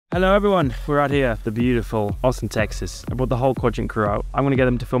Hello everyone, we're out here, the beautiful Austin, Texas. I brought the whole Quadrant crew out. I'm gonna get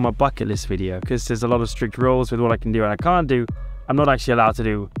them to film a bucket list video because there's a lot of strict rules with what I can do and I can't do. I'm not actually allowed to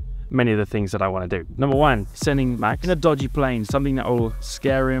do many of the things that I want to do. Number one, sending Max in a dodgy plane, something that will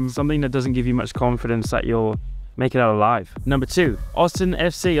scare him, something that doesn't give you much confidence that you'll make it out alive. Number two, Austin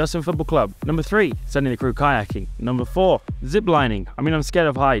FC, Austin Football Club. Number three, sending the crew kayaking. Number four, zip lining. I mean, I'm scared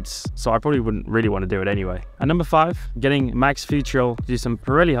of heights, so I probably wouldn't really want to do it anyway. And number five, getting Max Fewtrell to do some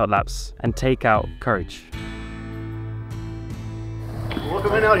Pirelli hot laps and take out Courage.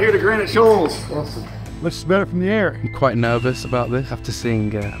 Welcome in out here to Granite Shoals. Awesome. Looks better from the air. I'm quite nervous about this after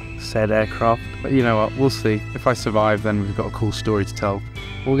seeing said aircraft, but you know what, we'll see. If I survive, then we've got a cool story to tell.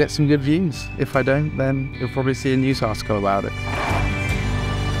 We'll get some good views. If I don't, then you'll probably see a news article about it.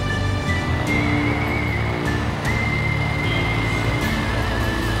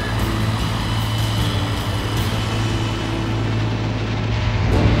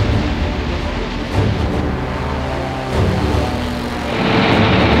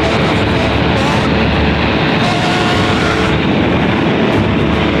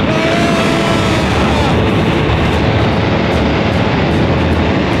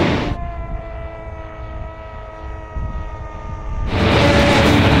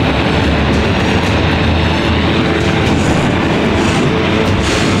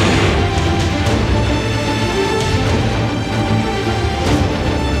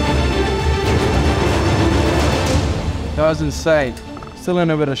 That was insane. Still in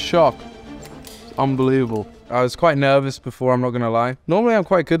a bit of shock. It's unbelievable. I was quite nervous before, I'm not gonna lie. Normally I'm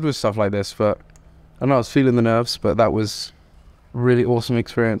quite good with stuff like this, but I don't know, I was feeling the nerves, but that was a really awesome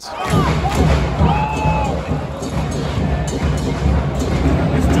experience. It's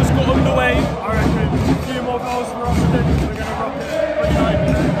just got underway. I reckon a few more goals for us and then we're gonna rock it pretty high.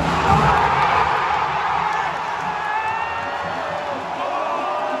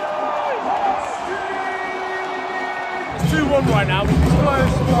 2-1 right now, we're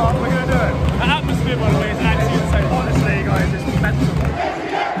close, but we're going to do it. The atmosphere, by the way, is actually insane. Honestly, guys, it's mental.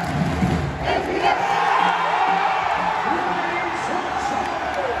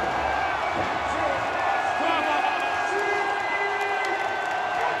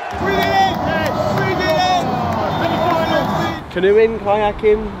 Canoeing,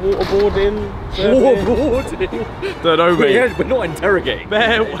 kayaking, waterboarding. Waterboarding? Don't know, mate. We're not interrogating.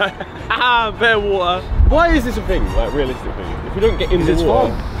 Bare water. Why is this a thing, like realistically? If you don't get in the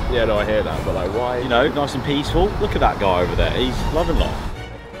water, yeah, no, I hear that, but like, why? You know, nice and peaceful. Look at that guy over there. He's loving life.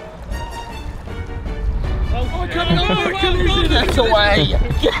 Oh, get away!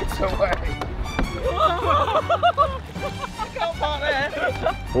 Get away!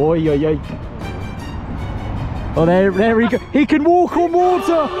 Oi, oi, oi. Oh, there he goes. He can walk on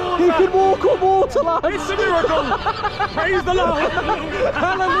water. He can walk on water, lads. It's a miracle! Praise the Lord!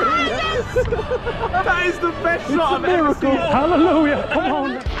 Hallelujah. That is the best shot I've ever Miracle. seen. Hallelujah. Come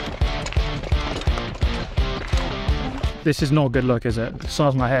on. This is not a good look, is it? The size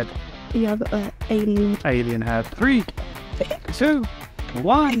of my head. Yeah, I've got an alien. Alien head. 3, 2,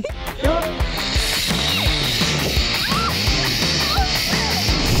 1.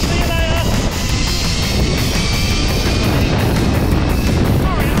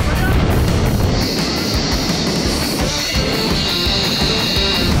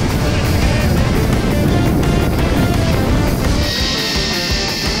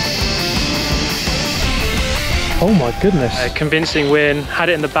 Oh my goodness. Convincing win, had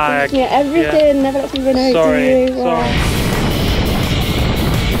it in the bag. Yeah, everything. Yeah. Never lets me win out. Sorry, do you? Wow.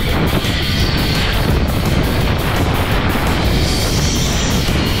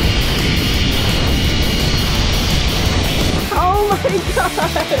 Oh my god!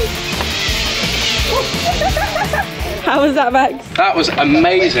 How was that, Max? That was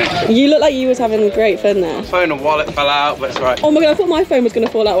amazing. You look like you was having great fun there. Phone and wallet fell out, but it's all right. Oh my god, I thought my phone was going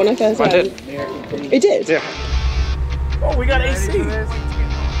to fall out when I first I went. did. It did? Yeah. Oh, we got AC.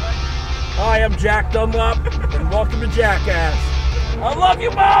 Hi, I'm Jack Dunlop, and welcome to Jackass. I love you,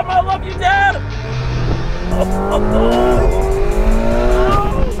 Mom. I love you, Dad. What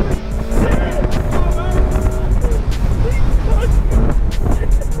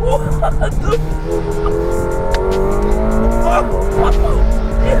the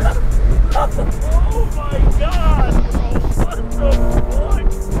Oh my god! What the fuck?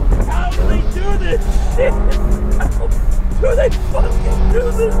 How do they do this shit? How do they fucking do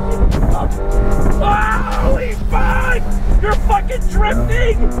this? Holy fuck! You're fucking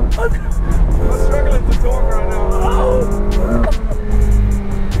drifting! I'm struggling to talk right now. Oh!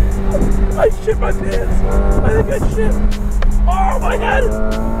 I shit my pants. I think I shit. Oh my god!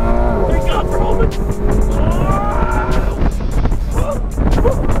 Thank God for helmet. Oh!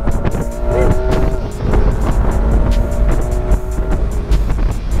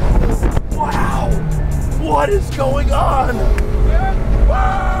 Wow! What is going on?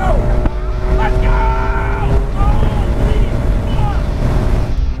 Wow! Let's go! Holy fuck!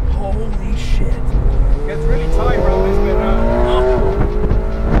 Holy shit! It's really tight around this bit now.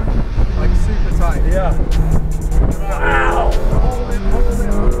 Like super tight. Yeah. Wow!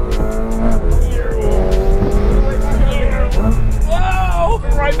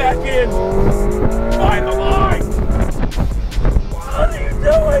 Whoa! Right back in! Find the line! What are you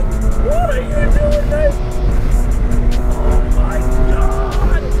doing? What are you doing, mate? Oh my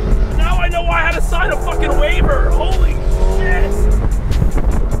god! Now I know why I had to sign a fucking waiver! Holy shit!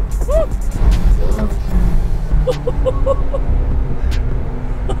 Woo.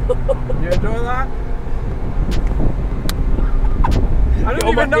 You enjoying that?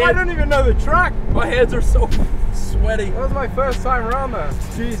 I don't even know the track. My hands are so sweaty. That was my first time around there.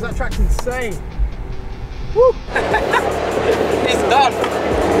 Jeez, that track's insane. Woo! He's done.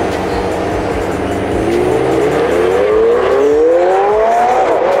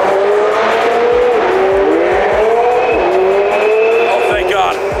 Oh, thank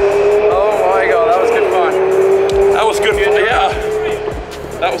God. Oh my god, that was good fun. That was good. Yeah.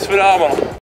 That was phenomenal.